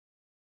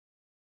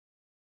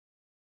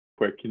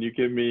quick. Can you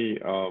give me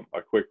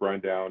a quick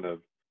rundown of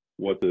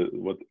what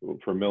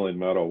for milling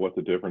metal, what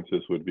the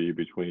differences would be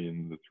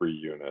between the three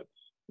units?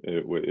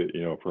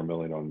 For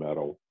milling on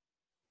metal,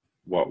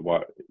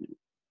 why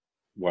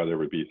there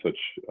would be such,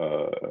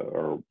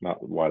 or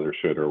not why there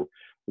should, or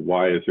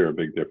why is there a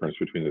big difference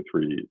between the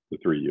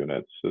three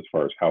units as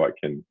far as how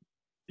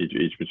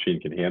each machine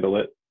can handle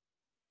it?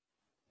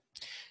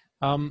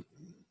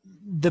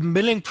 The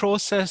milling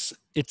process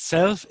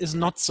itself is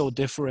not so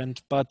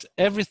different, but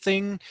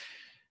everything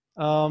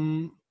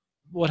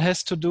what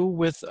has to do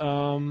with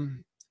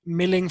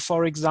milling,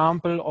 for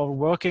example, or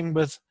working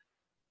with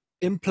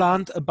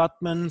implant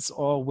abutments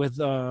or with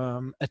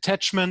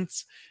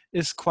attachments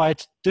is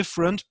quite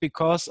different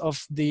because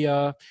of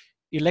the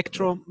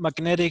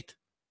electromagnetic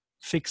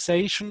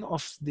fixation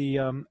of the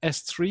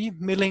S3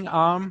 milling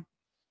arm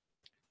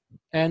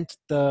and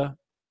the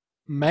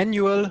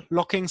manual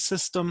locking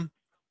system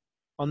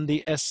on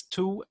the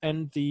S2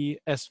 and the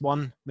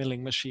S1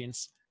 milling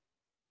machines.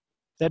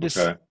 That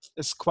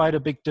is quite a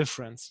big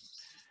difference,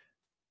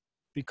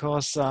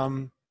 because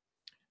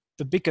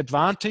the big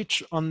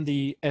advantage on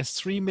the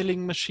S3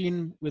 milling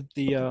machine with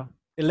the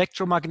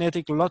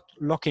electromagnetic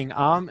locking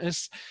arm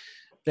is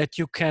that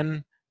you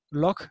can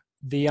lock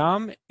the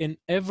arm in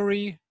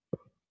every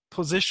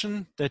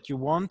position that you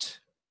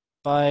want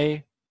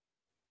by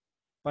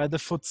the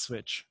foot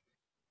switch.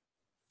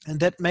 And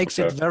that makes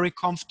it very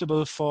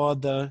comfortable for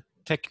the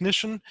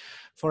technician,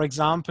 for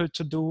example,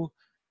 to do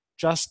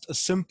just a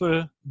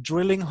simple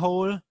drilling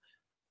hole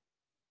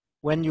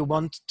when you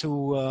want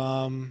to,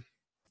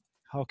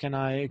 how can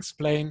I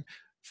explain?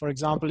 For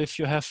example, if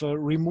you have a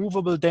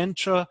removable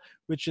denture,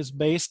 which is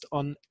based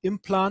on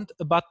implant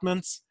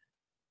abutments,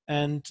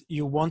 and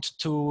you want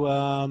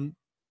to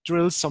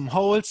drill some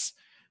holes,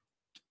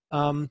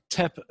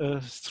 tap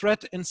a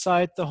thread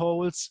inside the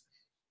holes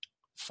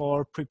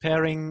for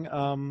preparing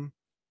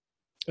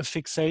a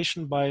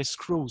fixation by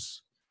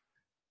screws.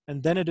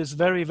 And then it is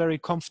very, very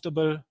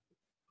comfortable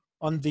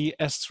on the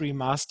S3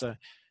 Master.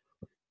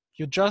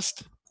 You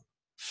just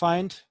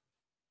find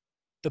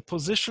the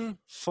position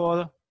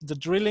for the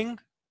drilling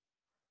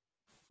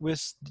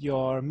with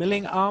your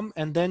milling arm,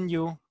 and then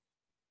you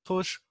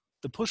push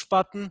the push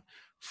button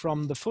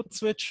from the foot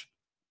switch,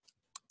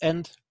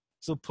 and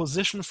the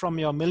position from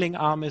your milling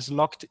arm is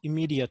locked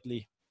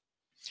immediately.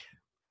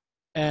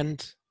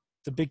 And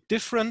the big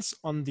difference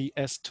on the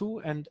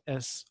S2 and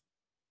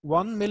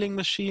S1 milling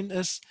machine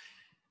is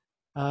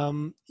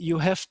you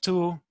have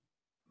to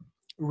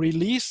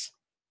release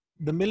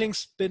the milling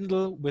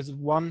spindle with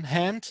one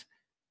hand,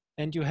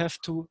 and you have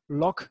to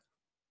lock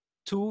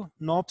two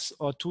knobs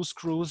or two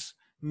screws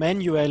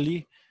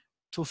manually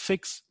to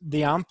fix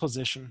the arm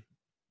position.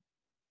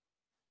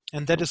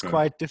 And that is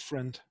quite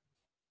different.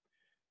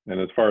 And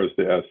as far as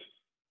the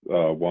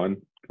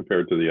S1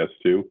 compared to the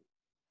S2?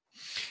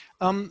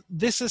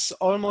 This is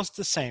almost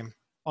the same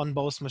on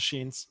both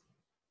machines.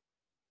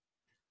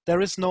 There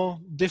is no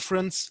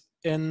difference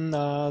in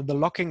the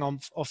locking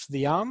of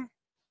the arm.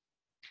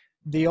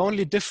 The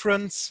only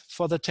difference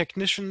for the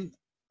technician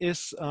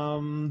is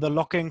the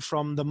locking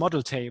from the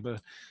model table.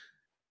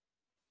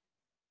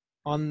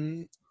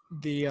 On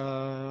the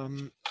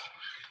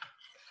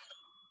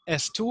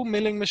S2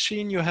 milling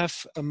machine, you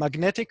have a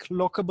magnetic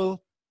lockable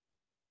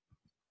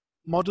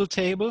model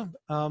table.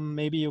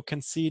 Maybe you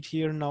can see it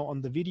here now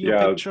on the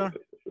video picture.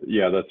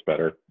 Yeah, that's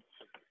better.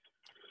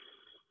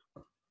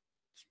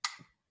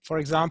 For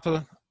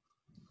example,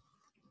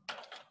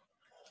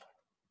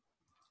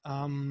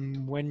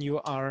 when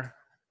you are,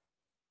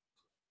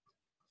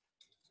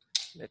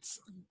 let's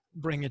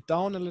bring it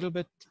down a little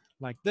bit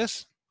like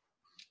this.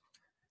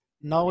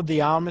 Now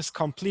the arm is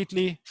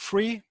completely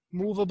free,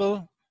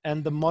 movable,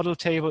 and the model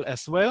table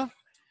as well.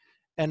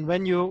 And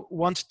when you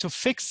want to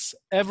fix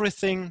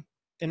everything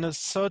in a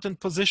certain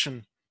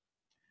position,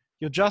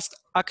 you just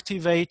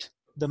activate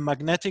the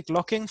magnetic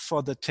locking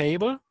for the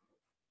table.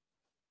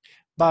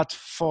 But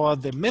for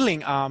the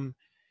milling arm,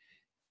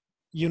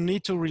 you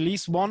need to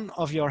release one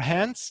of your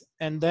hands,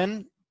 and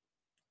then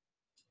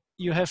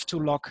you have to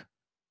lock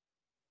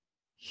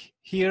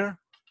here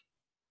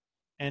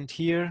and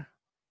here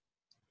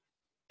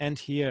and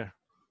here.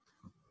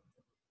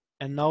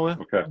 And now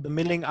the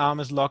milling arm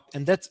is locked,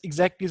 and that's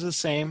exactly the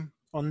same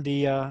on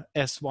the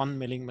S1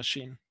 milling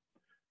machine.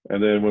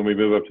 And then when we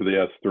move up to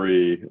the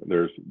S3,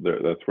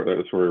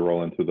 that's where we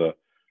roll into the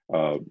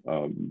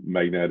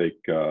magnetic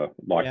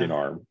locking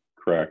arm,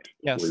 correct?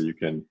 Yes. Where you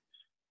can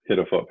hit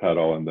a foot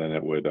pedal and then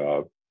it would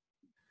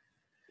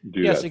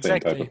do that same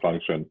type of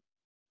function.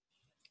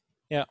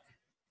 Yeah.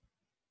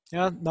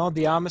 Yeah. Now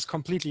the arm is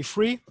completely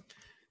free,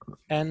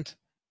 and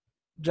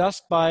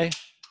just by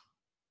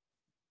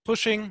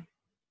pushing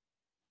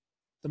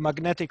the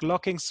magnetic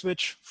locking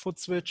switch, foot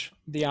switch,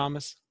 the arm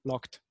is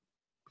locked.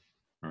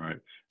 All right.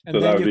 And so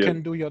then you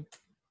can do your...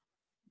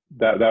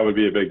 That would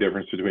be a big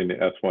difference between the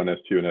S1,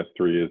 S2, and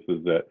S3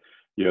 is that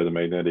you have the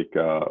magnetic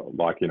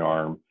locking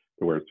arm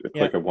where it's a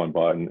click of one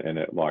button and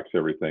it locks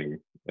everything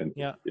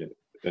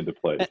into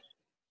place.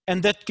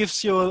 And that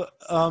gives you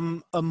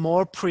a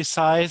more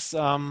precise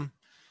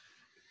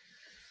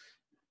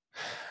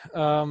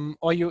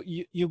or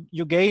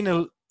you gain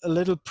a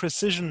little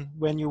precision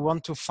when you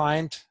want to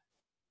find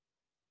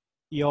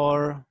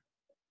your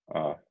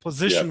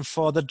position yeah.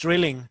 for the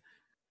drilling.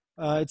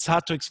 It's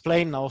hard to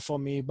explain now for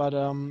me, but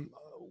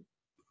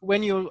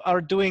when you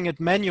are doing it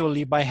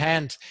manually by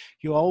hand,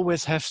 you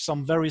always have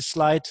some very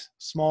slight,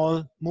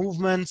 small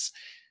movements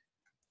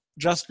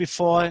just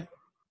before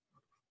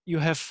you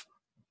have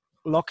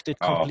locked it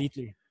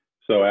completely.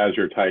 So as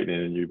you're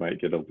tightening, you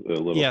might get a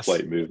little Yes.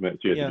 slight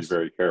movement. So you have to Yes. be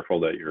very careful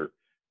that you're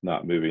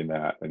not moving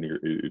that, and you're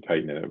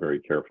tightening it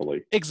very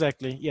carefully.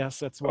 Exactly. Yes,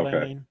 that's what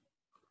I mean.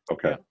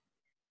 Okay.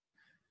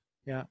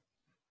 Yeah.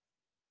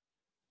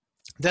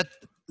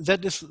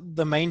 That is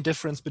the main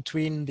difference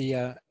between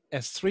the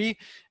S3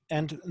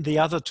 and the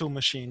other two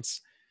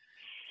machines.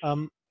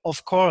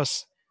 Of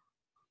course,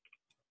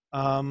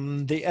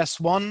 the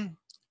S1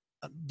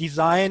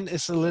 design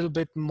is a little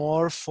bit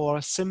more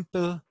for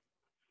simple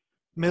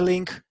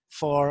milling,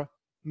 for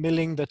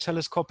milling the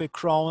telescopic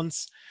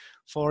crowns,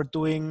 for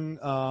doing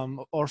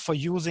or for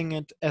using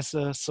it as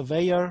a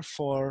surveyor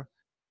for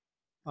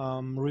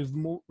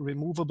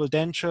removable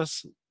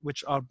dentures,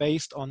 which are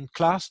based on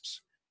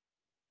clasps.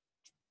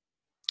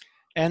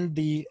 And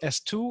the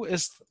S2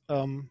 is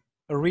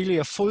really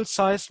a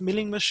full-size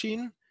milling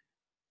machine,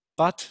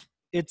 but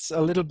it's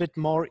a little bit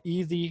more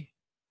easy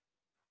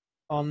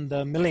on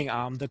the milling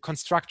arm. The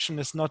construction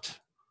is not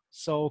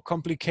so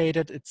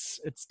complicated.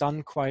 It's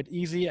done quite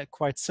easy,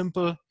 quite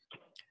simple,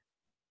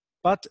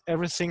 but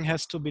everything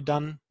has to be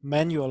done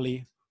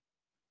manually.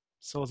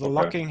 So the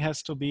locking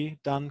has to be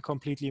done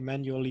completely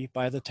manually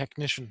by the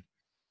technician.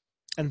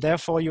 And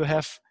therefore you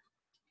have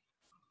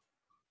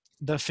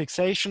the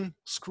fixation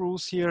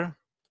screws here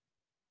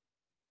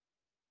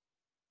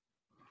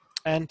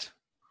and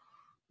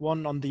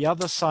one on the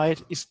other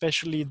side,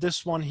 especially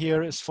this one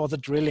here is for the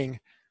drilling.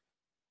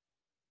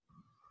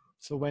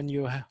 So when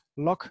you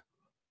lock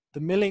the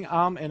milling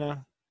arm in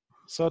a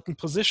certain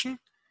position,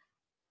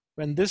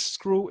 when this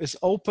screw is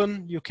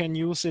open, you can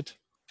use it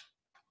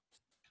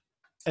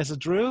as a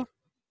drill,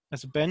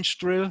 as a bench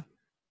drill.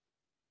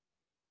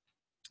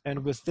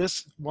 And with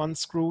this one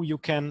screw, you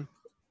can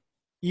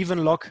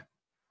even lock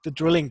the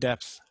drilling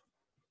depth.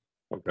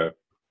 Okay.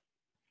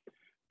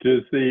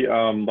 Does the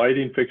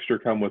lighting fixture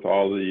come with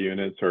all the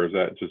units, or is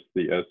that just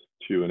the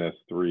S2 and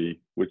S3?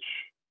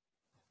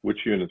 Which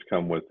units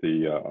come with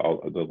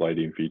the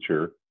lighting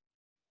feature,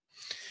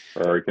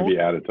 or it can be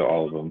added to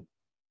all of them?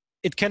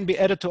 It can be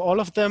added to all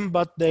of them,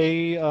 but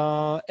they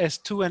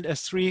S2 and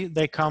S3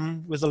 they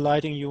come with a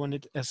lighting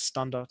unit as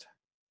standard.